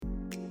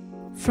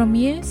From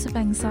years of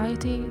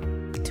anxiety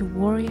to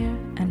warrior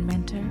and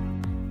mentor,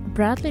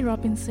 Bradley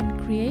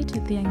Robinson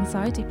created the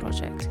Anxiety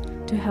Project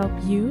to help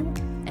you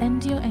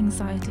end your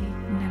anxiety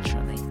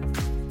naturally.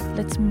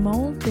 Let's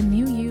mold the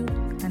new you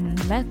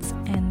and let's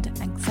end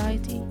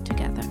anxiety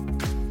together.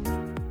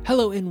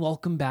 Hello and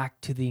welcome back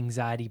to the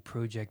Anxiety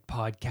Project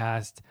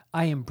podcast.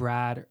 I am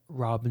Brad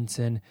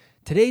Robinson.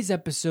 Today's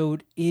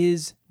episode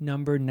is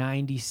number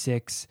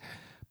 96.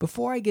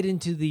 Before I get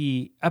into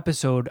the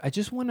episode, I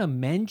just want to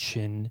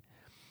mention,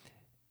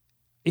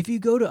 if you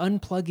go to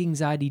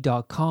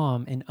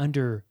unpluganxiety.com and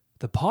under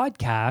the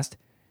podcast,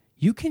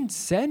 you can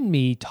send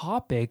me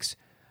topics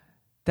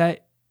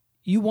that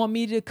you want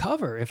me to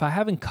cover. If I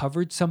haven't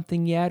covered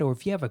something yet, or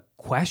if you have a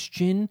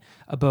question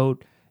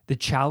about the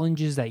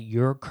challenges that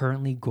you're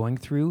currently going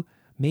through,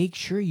 make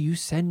sure you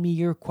send me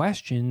your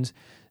questions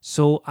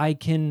so I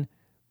can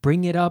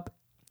bring it up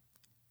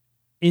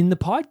in the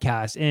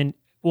podcast. And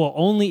well,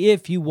 only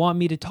if you want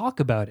me to talk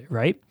about it,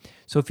 right?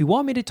 So if you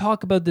want me to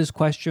talk about this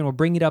question or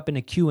bring it up in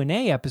a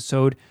Q&A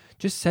episode,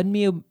 just send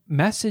me a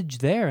message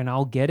there and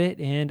I'll get it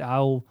and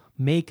I'll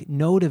make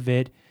note of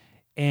it.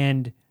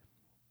 And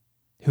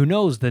who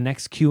knows, the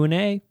next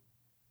Q&A,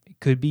 it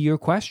could be your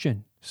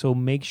question. So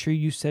make sure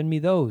you send me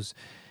those.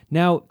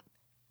 Now,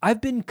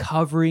 I've been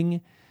covering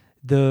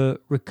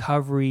the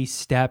recovery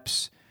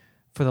steps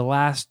for the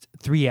last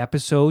 3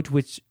 episodes,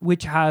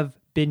 which have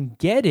been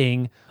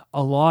getting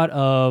a lot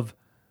of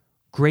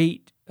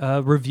great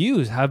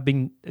reviews.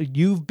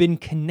 You've been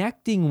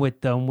connecting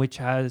with them, which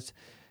has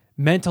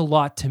meant a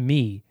lot to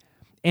me.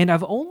 And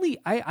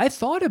I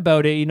thought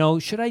about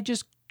it, should I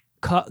just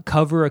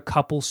cover a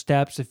couple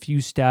steps, a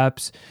few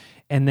steps,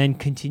 and then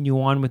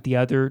continue on with the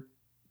other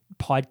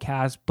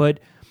podcast? But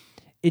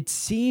it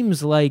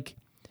seems like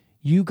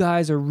you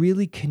guys are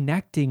really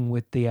connecting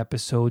with the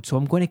episode, so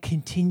I'm going to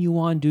continue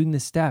on doing the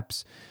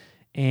steps.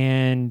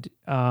 And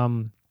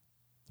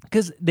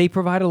because they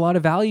provide a lot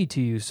of value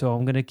to you, so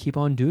I'm going to keep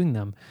on doing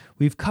them.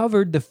 We've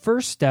covered the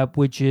first step,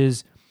 which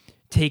is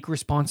take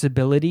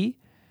responsibility,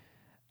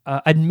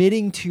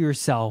 admitting to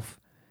yourself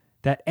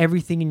that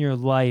everything in your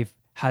life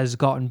has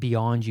gotten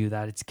beyond you,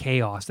 that it's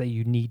chaos, that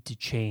you need to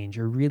change,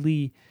 a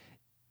really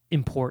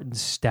important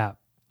step.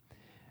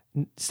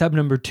 Step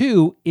number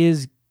 2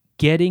 is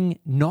getting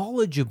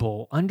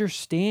knowledgeable,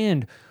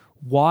 understand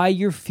why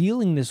you're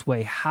feeling this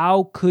way.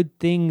 How could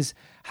things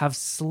have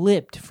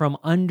slipped from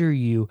under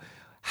you?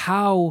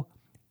 How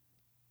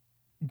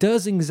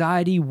does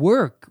anxiety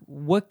work?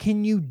 What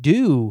can you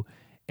do?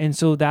 And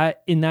so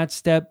that in that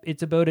step,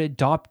 it's about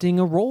adopting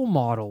a role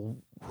model.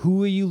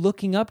 Who are you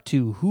looking up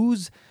to?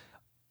 Who's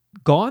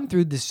gone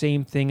through the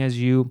same thing as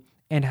you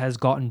and has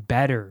gotten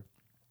better?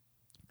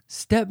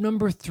 Step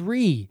number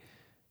 3,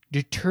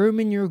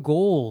 determine your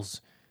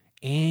goals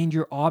and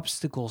your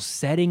obstacles,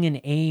 setting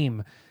an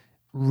aim.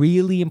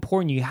 Really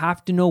important. You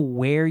have to know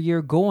where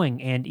you're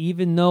going. And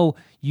even though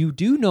you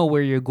do know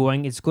where you're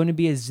going, it's going to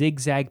be a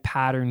zigzag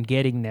pattern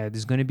getting there.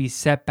 There's going to be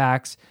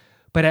setbacks,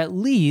 but at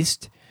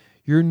least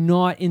you're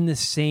not in the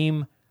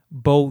same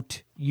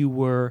boat you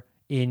were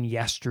in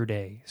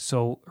yesterday.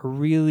 So a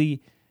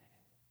really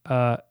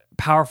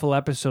powerful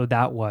episode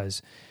that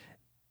was.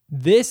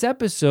 This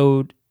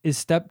episode is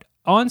step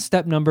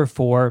number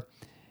 4,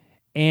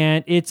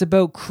 and it's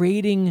about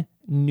creating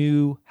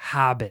new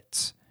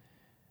habits.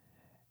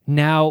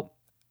 Now,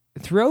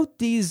 throughout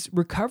these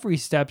recovery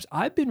steps,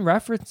 I've been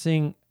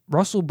referencing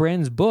Russell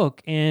Brand's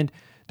book, and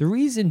the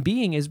reason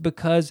being is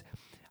because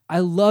I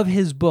love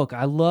his book.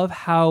 I love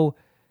how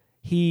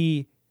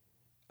he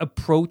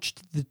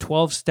approached the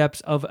 12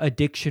 steps of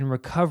addiction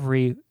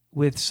recovery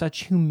with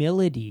such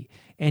humility,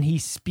 and he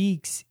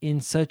speaks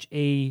in such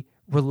a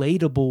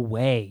relatable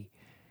way.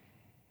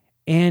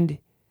 And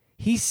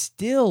he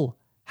still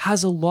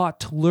has a lot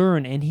to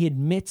learn, and he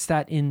admits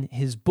that in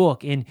his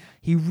book, and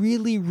he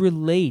really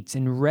relates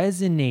and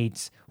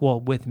resonates,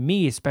 well, with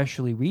me,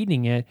 especially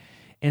reading it.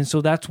 And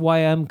so that's why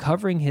I'm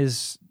covering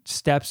his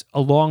steps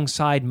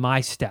alongside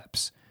my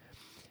steps.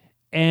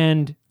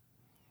 And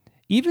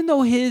even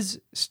though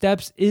his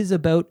steps is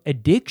about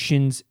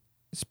addictions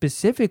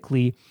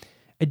specifically,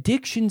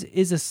 addictions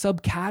is a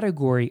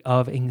subcategory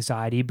of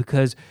anxiety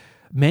because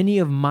many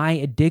of my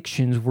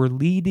addictions were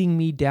leading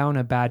me down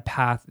a bad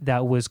path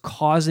that was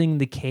causing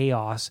the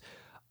chaos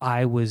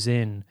I was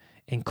in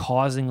and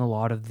causing a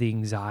lot of the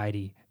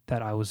anxiety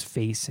that I was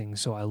facing.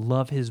 So I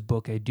love his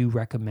book. I do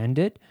recommend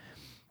it.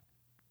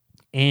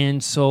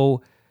 And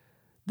so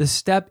the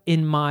step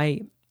in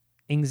my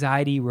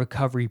anxiety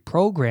recovery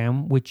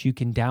program, which you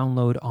can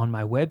download on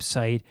my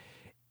website,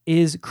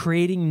 is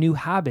creating new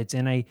habits.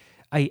 And I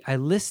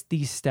list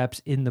these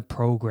steps in the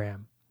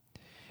program.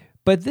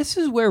 But this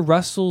is where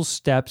Russell's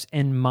steps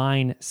and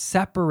mine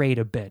separate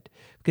a bit,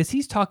 because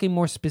he's talking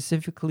more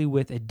specifically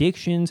with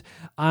addictions.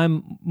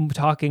 I'm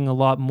talking a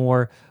lot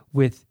more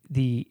with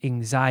the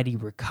anxiety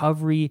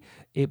recovery,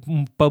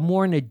 but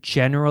more in a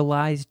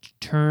generalized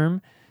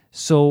term.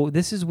 So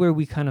this is where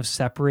we kind of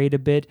separate a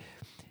bit.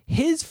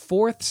 His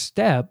 4th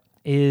step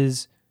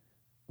is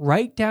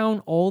write down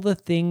all the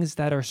things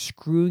that are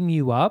screwing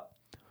you up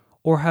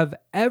or have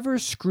ever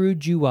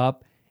screwed you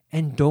up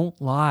and don't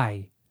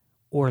lie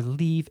or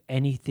leave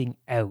anything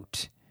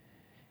out.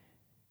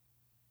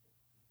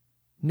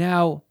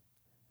 Now,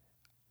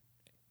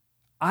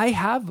 I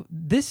have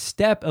this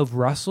step of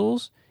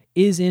Russell's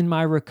is in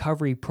my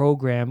recovery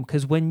program,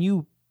 because when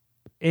you,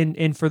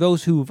 and for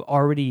those who've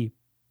already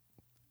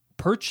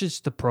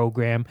purchased the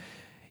program,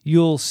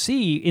 you'll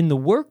see in the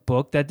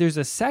workbook that there's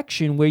a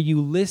section where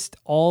you list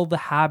all the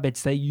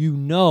habits that you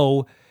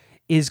know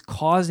is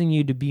causing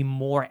you to be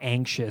more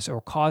anxious or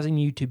causing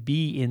you to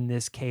be in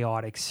this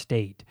chaotic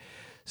state.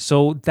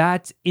 So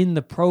that's in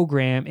the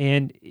program,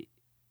 and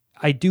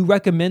I do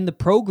recommend the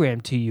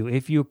program to you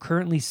if you're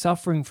currently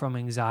suffering from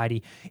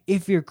anxiety.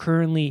 If you're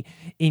currently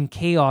in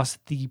chaos,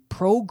 the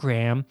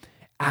program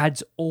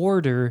adds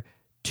order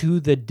to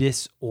the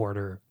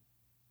disorder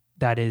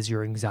that is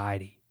your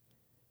anxiety.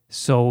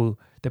 So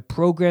the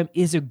program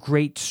is a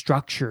great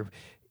structure.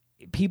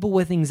 People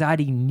with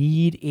anxiety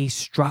need a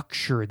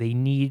structure. They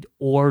need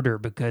order,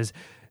 because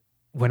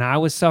when I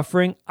was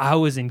suffering, I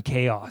was in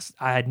chaos.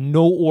 I had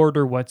no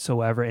order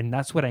whatsoever, and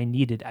that's what I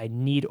needed. I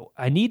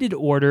needed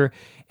order,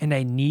 and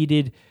I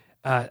needed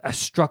a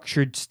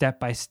structured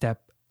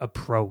step-by-step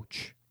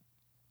approach.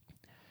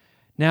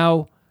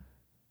 Now,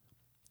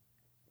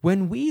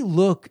 when we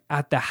look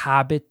at the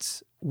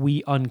habits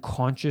we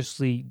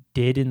unconsciously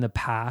did in the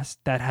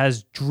past that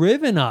has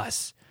driven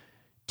us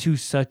to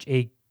such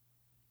a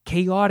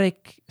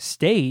chaotic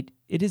state,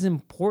 it is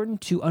important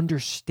to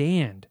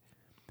understand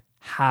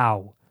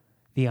how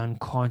the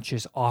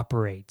unconscious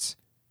operates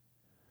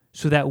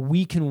so that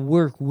we can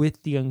work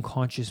with the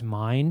unconscious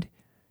mind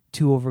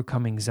to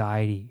overcome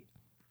anxiety.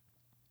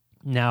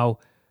 Now,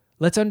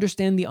 let's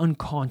understand the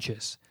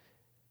unconscious.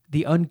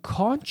 The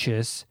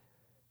unconscious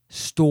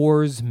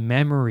stores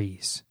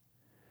memories.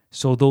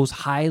 So those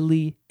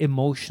highly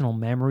emotional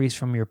memories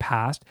from your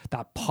past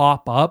that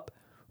pop up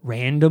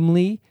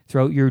randomly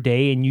throughout your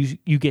day and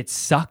you get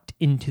sucked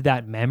into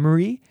that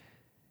memory,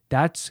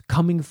 that's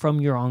coming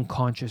from your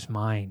unconscious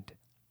mind.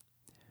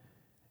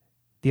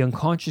 The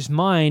unconscious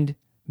mind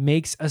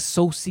makes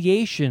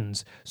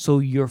associations. So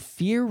your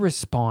fear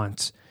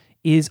response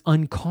is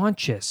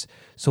unconscious.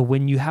 So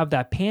when you have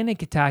that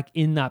panic attack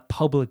in that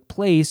public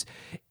place,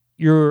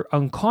 your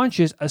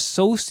unconscious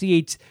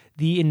associates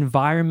the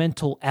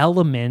environmental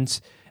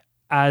elements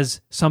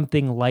as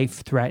something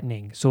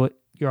life-threatening. So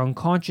your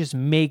unconscious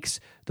makes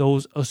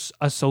those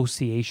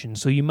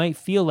associations. So you might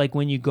feel like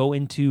when you go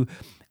into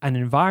an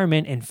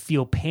environment and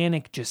feel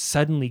panic just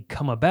suddenly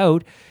come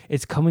about,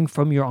 it's coming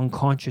from your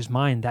unconscious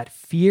mind. That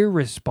fear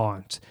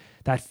response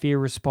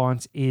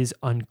is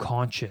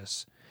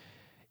unconscious.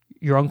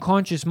 Your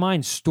unconscious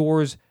mind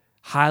stores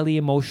highly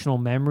emotional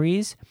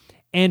memories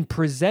and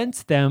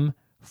presents them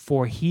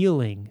for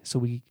healing. So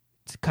we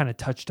kind of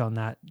touched on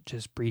that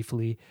just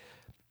briefly.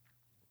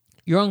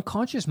 Your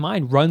unconscious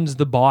mind runs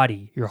the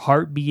body, your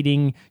heart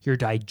beating, your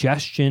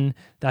digestion,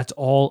 that's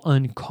all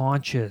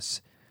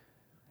unconscious.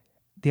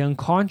 The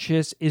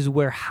unconscious is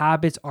where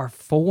habits are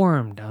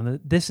formed.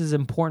 This is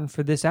important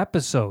for this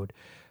episode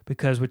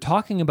because we're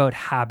talking about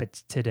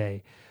habits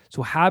today.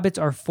 So habits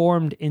are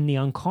formed in the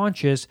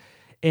unconscious,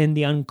 and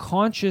the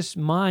unconscious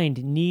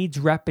mind needs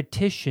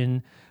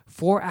repetition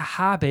for a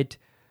habit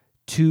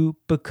to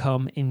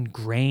become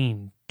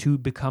ingrained, to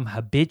become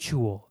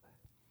habitual.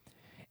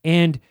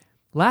 And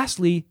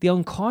lastly, the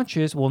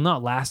unconscious, well,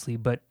 not lastly,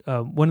 but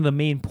one of the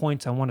main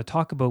points I want to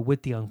talk about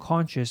with the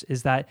unconscious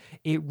is that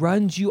it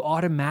runs you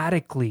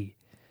automatically.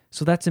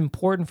 So that's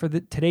important for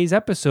today's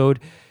episode.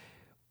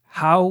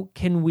 How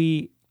can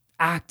we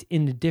act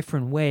in a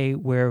different way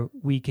where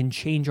we can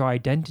change our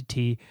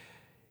identity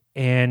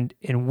and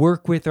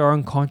work with our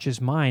unconscious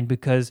mind,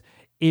 because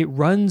it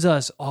runs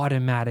us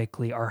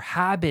automatically. Our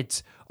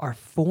habits are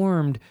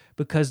formed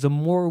because the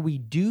more we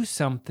do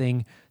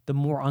something, the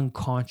more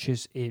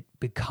unconscious it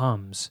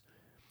becomes.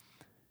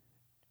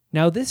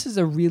 Now, this is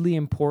a really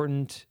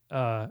important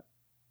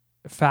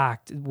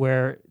fact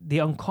where the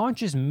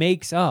unconscious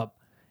makes up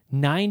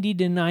 90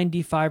 to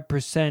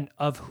 95%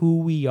 of who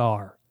we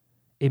are.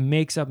 It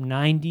makes up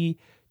 90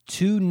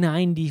 to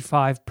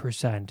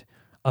 95%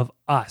 of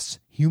us,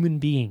 human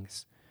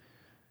beings.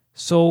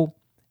 So,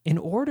 in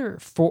order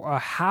for a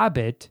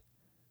habit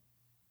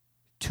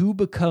to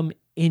become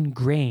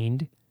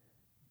ingrained,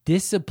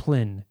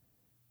 discipline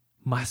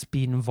must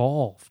be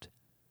involved.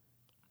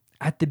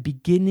 At the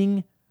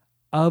beginning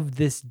of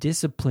this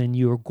discipline,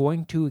 you are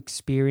going to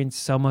experience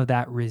some of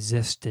that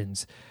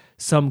resistance,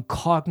 some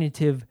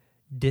cognitive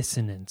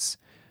dissonance.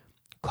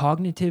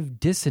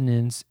 Cognitive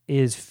dissonance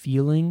is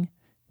feeling,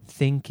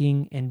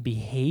 thinking, and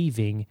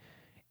behaving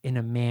in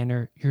a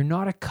manner you're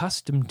not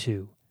accustomed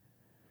to.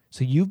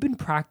 So you've been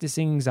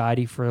practicing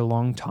anxiety for a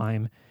long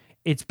time.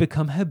 It's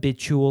become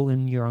habitual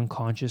in your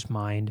unconscious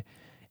mind.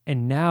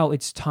 And now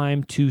it's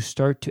time to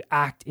start to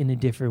act in a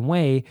different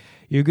way.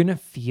 You're going to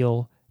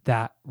feel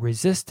that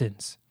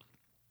resistance.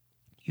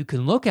 You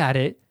can look at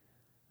it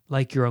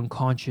like your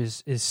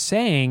unconscious is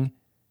saying,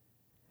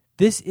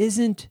 this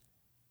isn't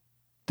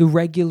the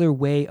regular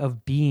way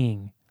of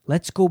being.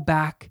 Let's go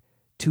back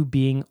to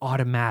being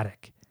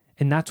automatic.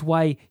 And that's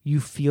why you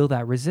feel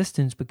that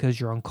resistance, because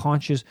your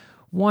unconscious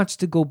wants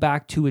to go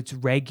back to its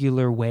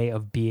regular way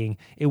of being.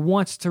 It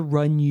wants to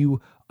run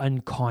you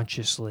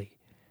unconsciously.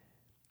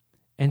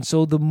 And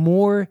so the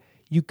more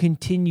you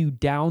continue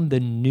down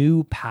the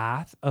new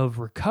path of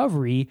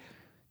recovery,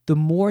 the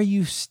more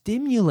you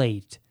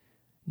stimulate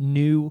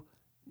new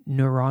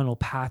neuronal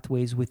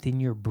pathways within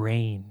your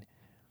brain.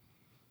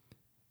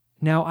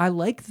 Now, I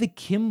like the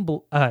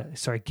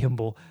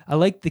I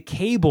like the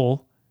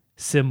cable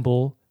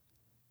symbol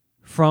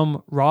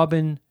from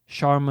Robin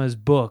Sharma's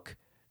book,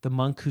 The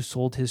Monk Who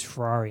Sold His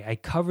Ferrari. I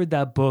covered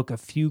that book a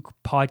few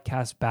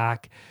podcasts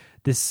back,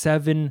 The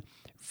 7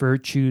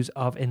 Virtues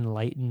of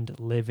Enlightened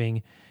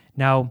Living.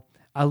 Now,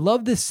 I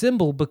love this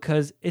symbol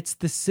because it's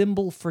the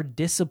symbol for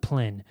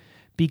discipline,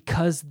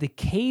 because the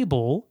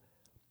cable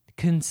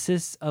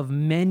consists of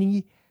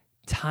many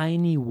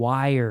tiny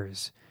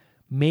wires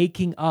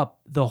making up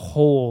the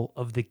whole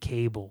of the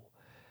cable.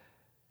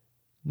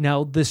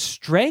 Now, the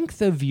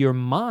strength of your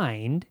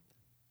mind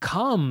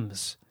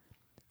comes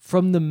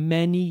from the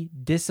many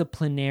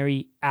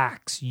disciplinary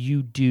acts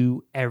you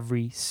do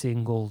every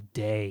single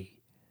day.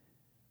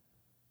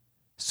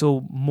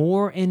 So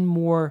more and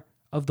more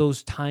of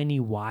those tiny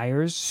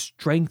wires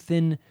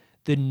strengthen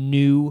the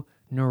new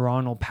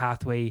neuronal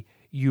pathway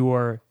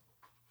you're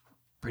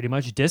pretty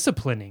much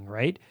disciplining,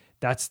 right?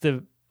 That's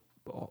the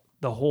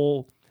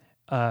whole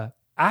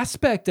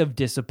aspect of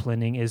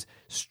disciplining, is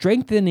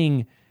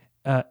strengthening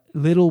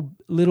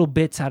little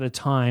bits at a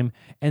time,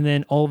 and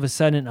then all of a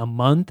sudden, a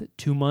month,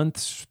 2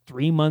 months,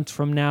 3 months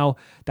from now,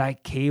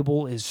 that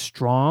cable is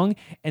strong,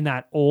 and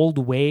that old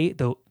way,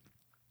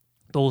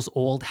 those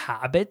old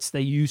habits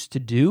they used to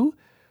do,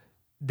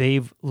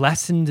 they've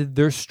lessened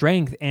their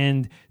strength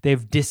and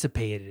they've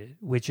dissipated,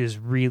 which is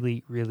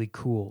really, really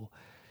cool.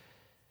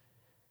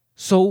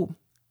 So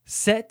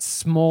set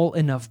small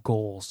enough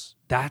goals.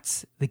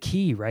 That's the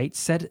key, right?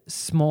 Set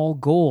small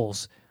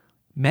goals.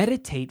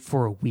 Meditate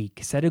for a week.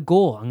 Set a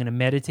goal. I'm going to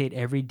meditate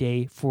every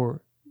day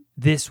for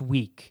this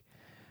week.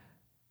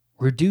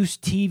 Reduce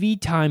TV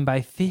time by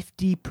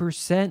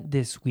 50%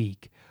 this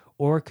week.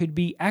 Or it could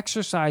be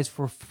exercise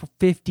for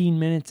 15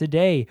 minutes a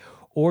day,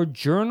 or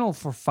journal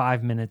for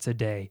 5 minutes a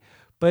day.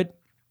 But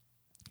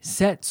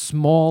set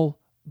small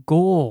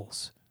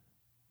goals.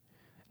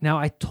 Now,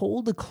 I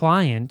told the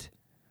client,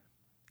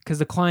 because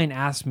the client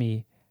asked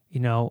me,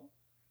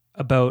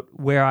 about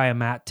where I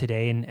am at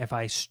today and if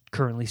I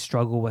currently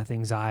struggle with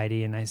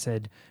anxiety. And I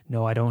said,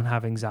 no, I don't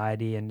have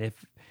anxiety. And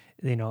if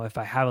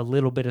I have a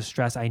little bit of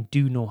stress, I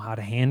do know how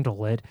to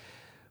handle it.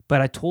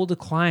 But I told the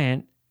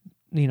client,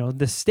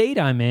 the state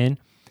I'm in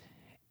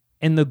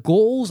and the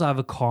goals I've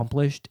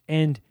accomplished,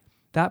 and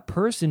that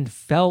person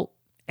felt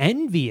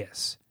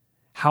envious.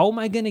 How am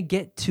I going to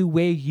get to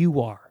where you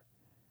are?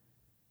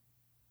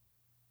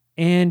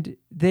 And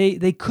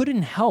they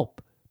couldn't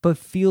help but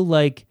feel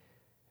like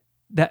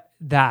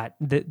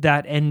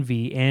that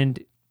envy,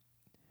 and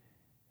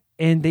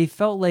they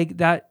felt like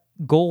that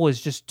goal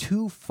is just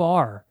too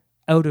far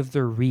out of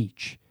their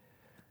reach.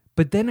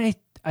 But then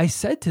I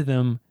said to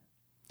them,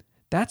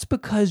 that's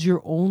because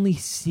you're only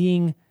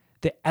seeing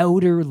the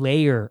outer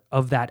layer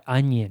of that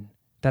onion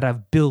that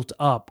I've built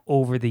up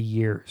over the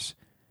years.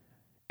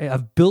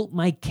 I've built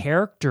my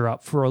character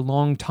up for a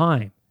long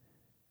time.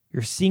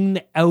 You're seeing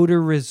the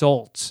outer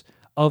results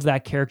of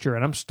that character,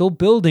 and I'm still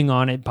building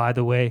on it, by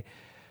the way.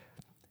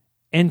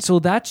 And so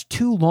that's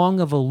too long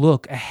of a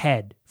look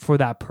ahead for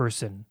that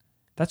person.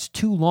 That's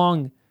too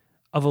long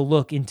of a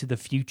look into the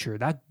future.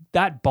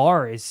 That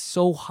bar is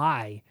so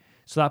high.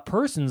 So that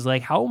person's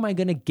like, how am I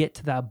going to get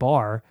to that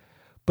bar?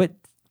 But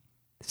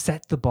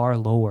set the bar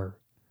lower.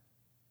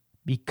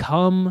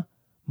 Become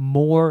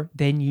more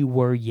than you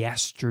were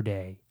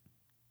yesterday.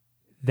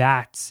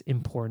 That's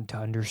important to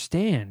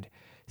understand.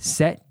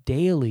 Set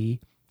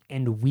daily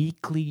and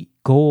weekly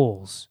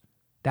goals.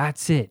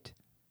 That's it.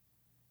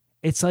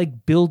 It's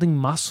like building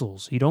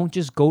muscles. You don't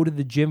just go to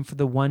the gym for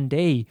the one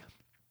day.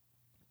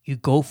 You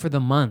go for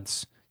the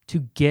months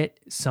to get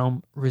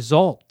some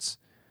results.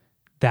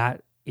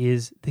 That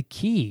is the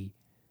key.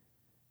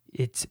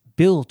 It's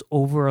built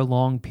over a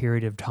long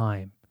period of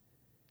time.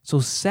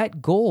 So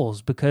set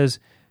goals, because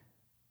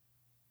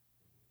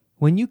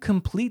when you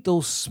complete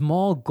those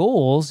small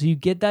goals, you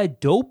get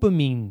that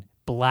dopamine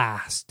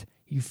blast.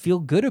 You feel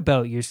good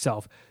about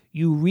yourself.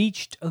 You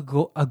reached a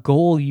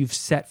goal you've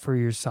set for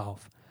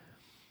yourself.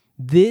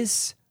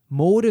 This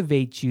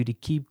motivates you to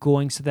keep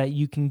going so that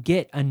you can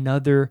get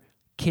another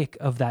kick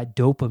of that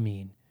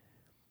dopamine.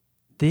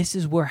 This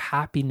is where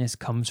happiness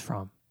comes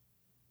from.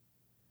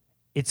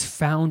 It's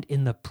found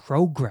in the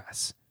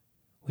progress.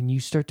 When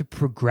you start to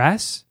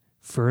progress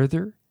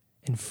further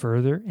and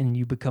further, and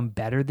you become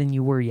better than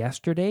you were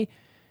yesterday,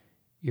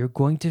 you're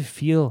going to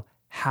feel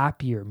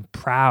happier and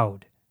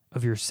proud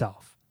of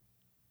yourself.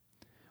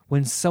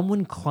 When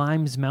someone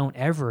climbs Mount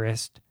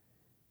Everest,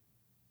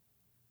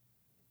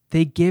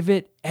 they give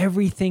it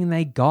everything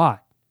they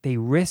got. They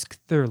risk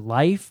their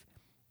life.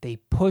 They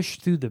push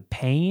through the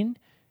pain,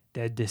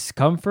 the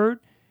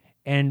discomfort,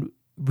 and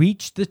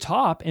reach the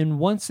top. And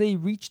once they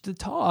reach the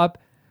top,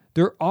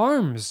 their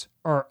arms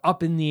are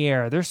up in the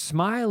air. They're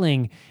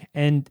smiling,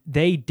 and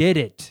they did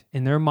it.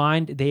 In their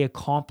mind, they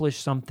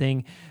accomplished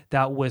something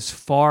that was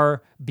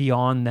far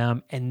beyond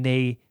them, and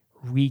they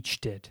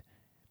reached it.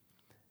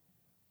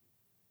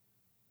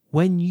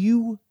 When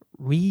you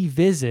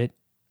revisit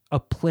a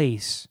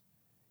place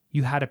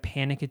you had a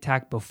panic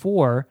attack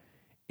before,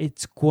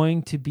 it's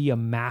going to be a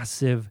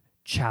massive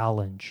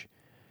challenge.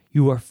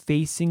 You are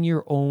facing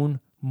your own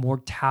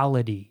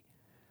mortality.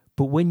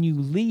 But when you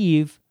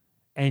leave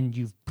and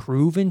you've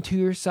proven to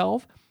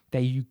yourself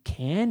that you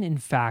can, in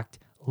fact,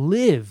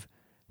 live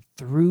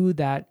through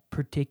that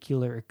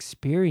particular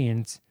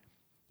experience,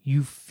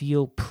 you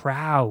feel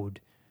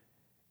proud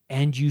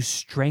and you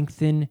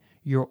strengthen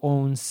your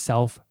own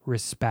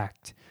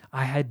self-respect.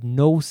 I had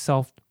no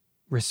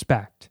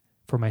self-respect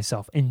for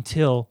myself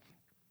until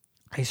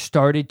I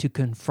started to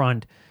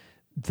confront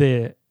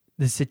the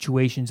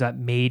situations that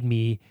made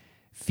me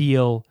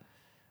feel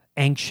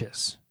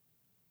anxious,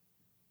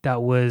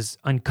 that was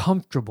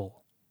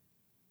uncomfortable.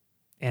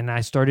 And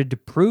I started to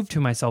prove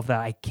to myself that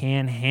I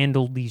can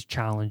handle these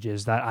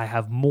challenges, that I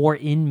have more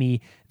in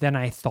me than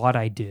I thought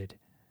I did.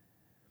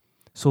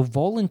 So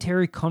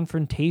voluntary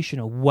confrontation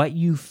of what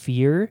you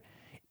fear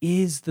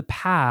is the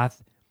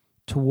path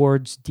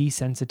towards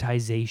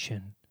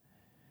desensitization.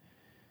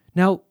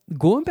 Now,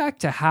 going back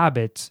to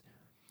habits,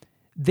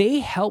 they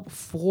help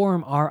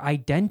form our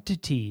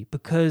identity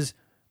because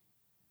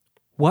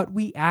what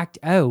we act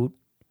out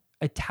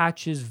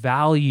attaches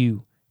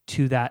value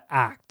to that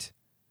act,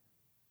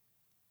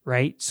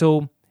 right?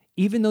 So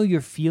even though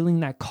you're feeling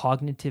that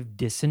cognitive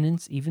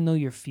dissonance, even though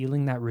you're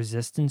feeling that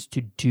resistance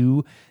to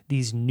do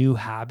these new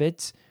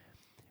habits,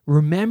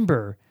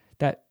 remember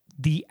that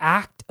the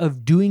act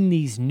of doing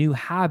these new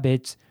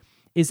habits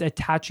is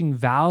attaching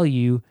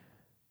value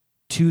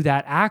to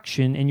that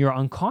action, and your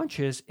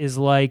unconscious is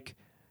like,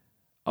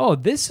 oh,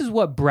 this is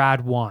what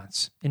Brad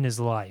wants in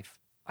his life.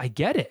 I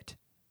get it.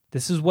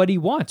 This is what he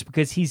wants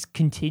because he's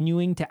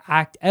continuing to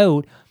act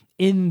out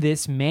in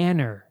this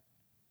manner.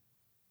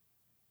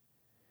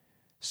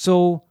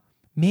 So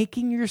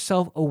making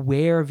yourself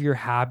aware of your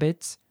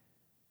habits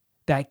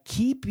that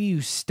keep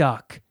you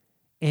stuck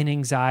in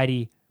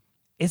anxiety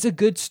is a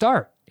good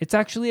start. It's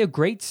actually a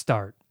great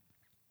start.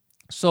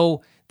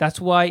 So that's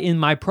why in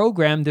my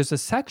program, there's a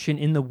section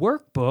in the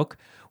workbook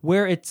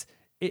where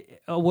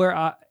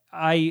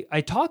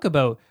I talk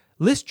about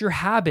list your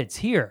habits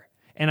here.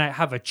 And I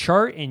have a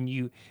chart, and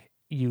you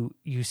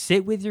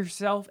sit with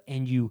yourself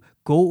and you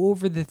go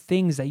over the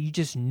things that you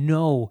just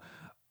know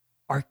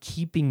are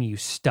keeping you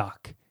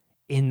stuck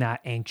in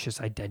that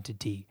anxious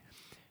identity.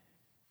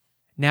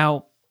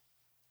 Now,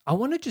 I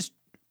want to just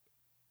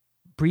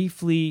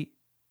briefly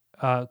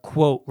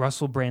quote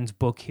Russell Brand's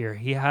book here.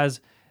 He has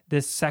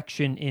this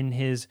section in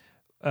his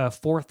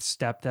fourth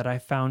step that I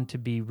found to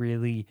be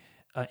really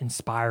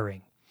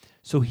inspiring.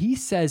 So he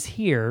says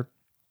here,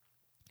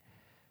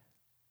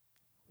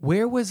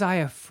 where was I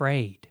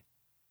afraid?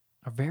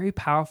 A very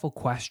powerful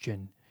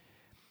question.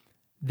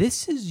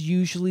 This is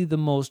usually the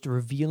most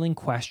revealing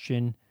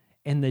question,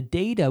 and the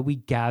data we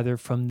gather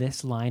from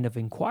this line of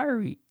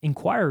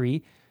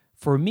inquiry,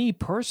 for me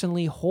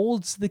personally,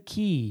 holds the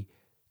key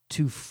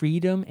to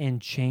freedom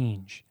and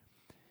change.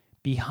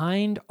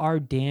 Behind our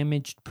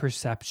damaged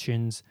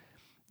perceptions,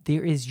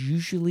 there is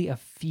usually a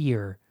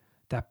fear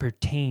that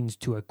pertains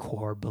to a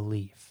core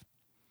belief.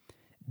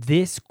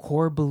 This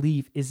core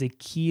belief is a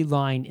key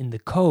line in the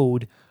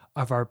code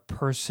of our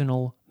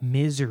personal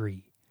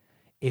misery.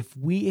 If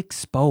we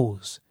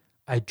expose,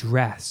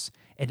 address,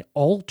 and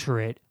alter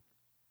it,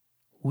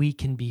 we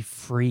can be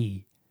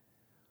free.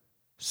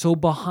 So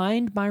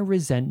behind my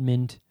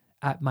resentment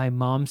at my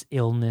mom's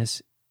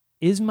illness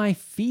is my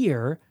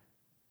fear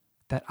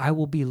that I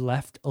will be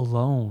left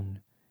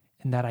alone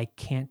and that I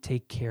can't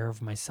take care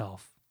of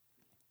myself.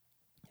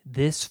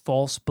 This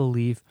false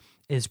belief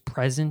is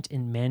present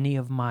in many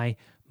of my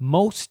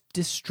most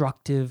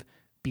destructive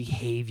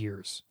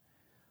behaviors.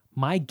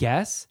 My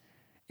guess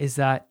is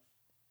that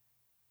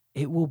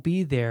it will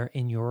be there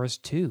in yours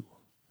too.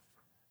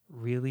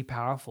 Really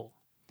powerful.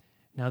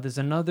 Now, there's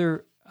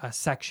another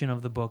section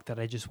of the book that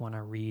I just want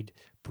to read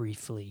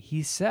briefly.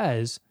 He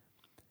says,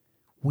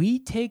 we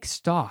take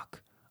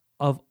stock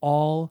of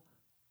all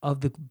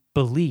of the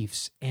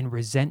beliefs and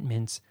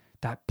resentments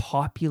that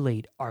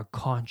populate our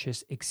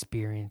conscious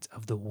experience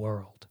of the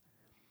world.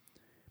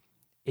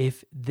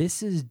 If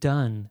this is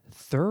done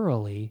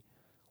thoroughly,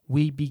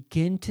 we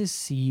begin to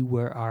see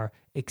where our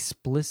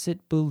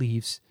explicit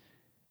beliefs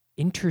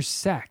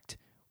intersect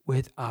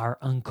with our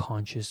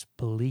unconscious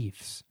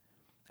beliefs.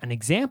 An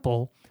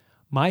example,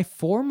 my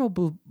former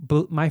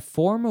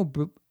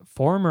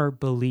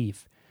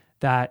belief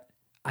that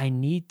I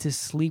need to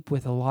sleep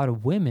with a lot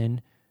of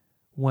women,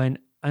 when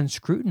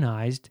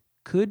unscrutinized,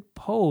 could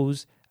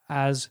pose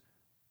as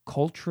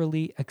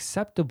culturally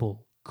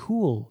acceptable,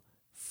 cool,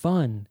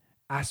 fun,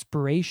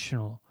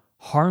 aspirational,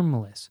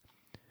 harmless.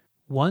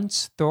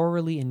 Once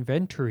thoroughly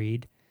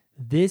inventoried,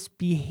 this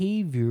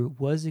behavior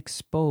was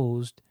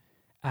exposed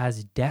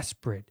as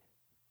desperate,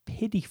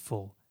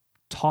 pitiful,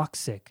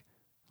 toxic,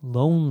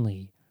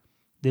 lonely.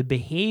 The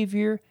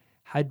behavior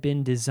had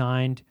been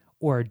designed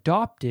or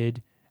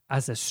adopted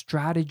as a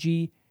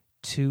strategy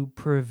to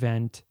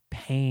prevent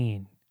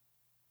pain.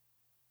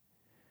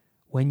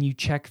 When you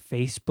check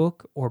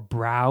Facebook or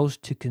browse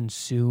to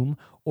consume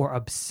or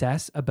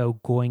obsess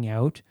about going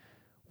out,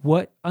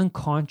 what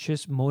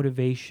unconscious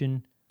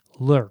motivation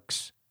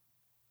lurks,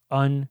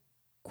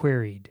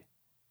 unqueried?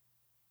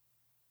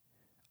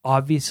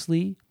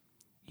 Obviously,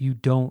 you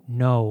don't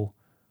know.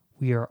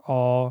 We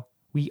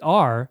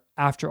are,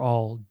 after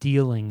all,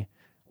 dealing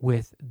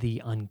with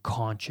the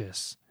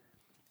unconscious.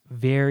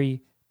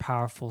 Very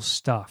powerful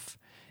stuff.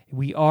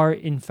 We are,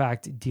 in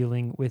fact,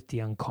 dealing with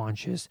the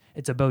unconscious.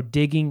 It's about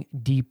digging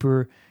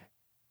deeper,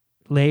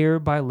 layer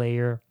by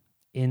layer,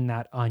 in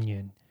that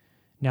onion.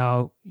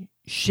 Now,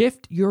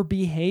 shift your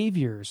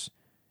behaviors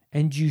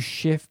and you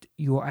shift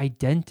your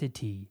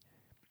identity.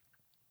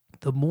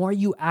 The more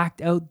you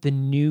act out the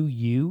new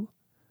you,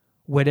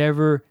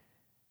 whatever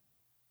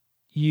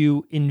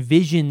you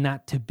envision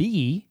that to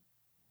be,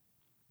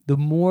 the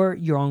more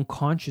your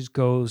unconscious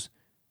goes,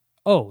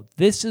 oh,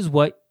 this is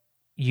what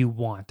you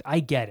want.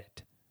 I get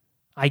it.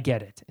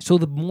 So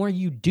the more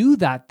you do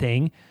that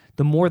thing,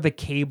 the more the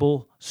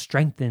cable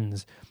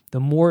strengthens, the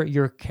more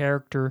your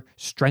character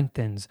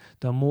strengthens,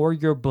 the more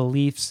your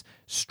beliefs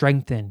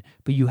strengthen.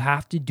 But you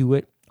have to do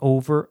it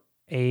over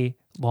a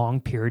long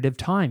period of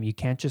time. You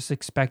can't just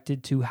expect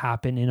it to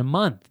happen in a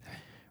month,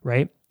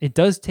 right? It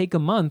does take a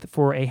month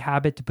for a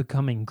habit to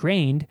become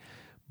ingrained,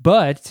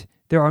 but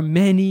there are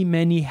many,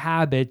 many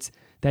habits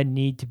that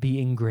need to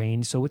be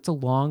ingrained. So it's a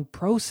long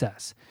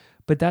process.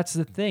 But that's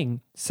the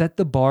thing. Set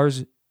the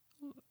bars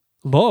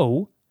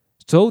low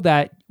so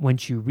that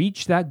once you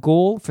reach that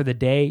goal for the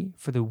day,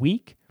 for the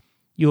week,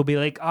 you'll be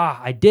like,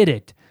 I did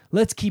it.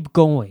 Let's keep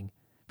going.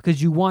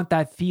 Because you want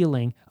that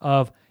feeling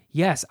of,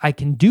 yes, I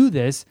can do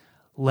this.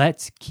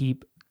 Let's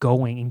keep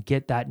going and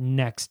get that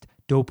next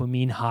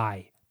dopamine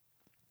high.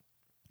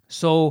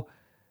 So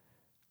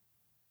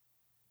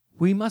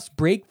we must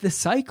break the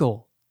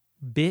cycle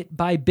bit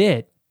by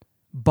bit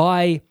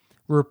by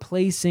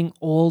replacing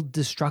old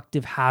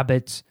destructive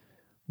habits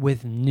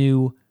with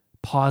new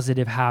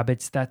positive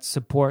habits that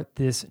support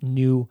this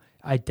new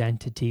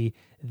identity,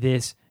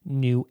 this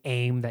new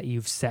aim that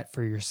you've set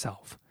for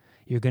yourself.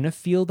 You're going to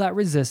feel that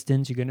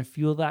resistance. You're going to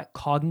feel that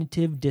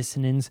cognitive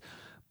dissonance,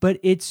 but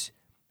it's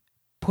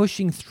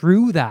pushing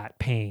through that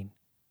pain.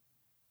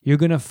 You're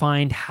going to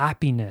find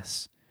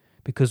happiness,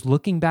 because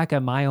looking back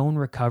at my own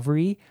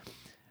recovery,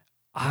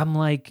 I'm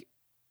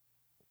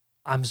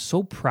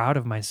so proud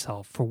of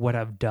myself for what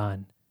I've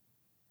done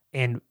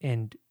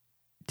and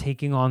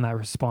taking on that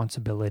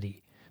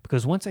responsibility.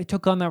 Because once I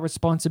took on that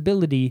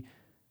responsibility,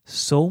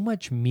 so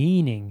much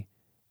meaning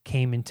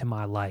came into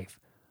my life.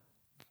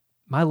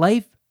 My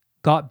life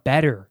got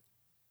better.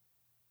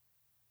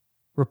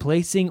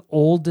 Replacing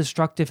old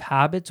destructive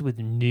habits with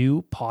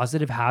new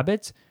positive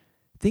habits,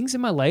 things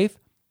in my life,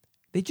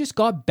 they just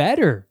got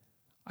better.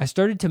 I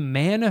started to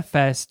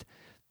manifest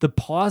the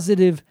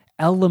positive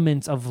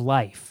elements of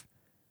life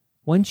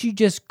once you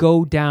just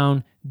go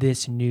down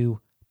this new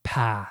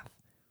path.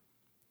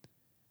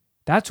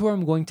 That's where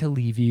I'm going to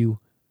leave you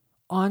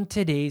on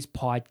today's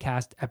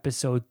podcast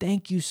episode.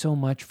 Thank you so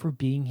much for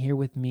being here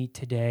with me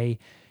today.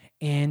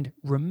 And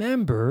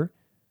remember,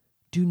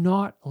 do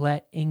not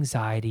let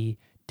anxiety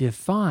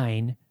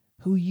define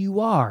who you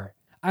are.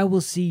 I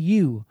will see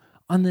you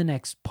on the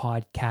next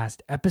podcast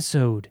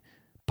episode.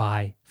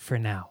 Bye for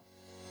now.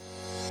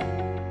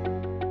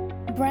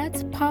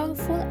 Brad's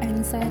powerful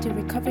anxiety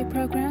recovery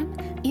program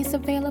is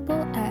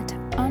available at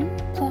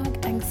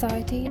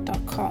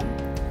unpluganxiety.com.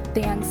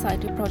 The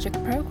Anxiety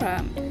Project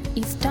program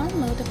is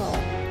downloadable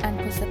and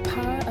puts the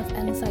power of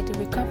anxiety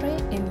recovery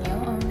in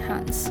your own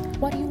hands.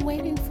 What are you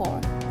waiting for?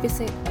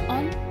 Visit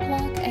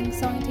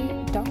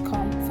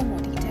unpluganxiety.com for more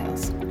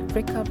details.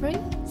 Recovery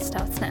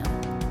starts now.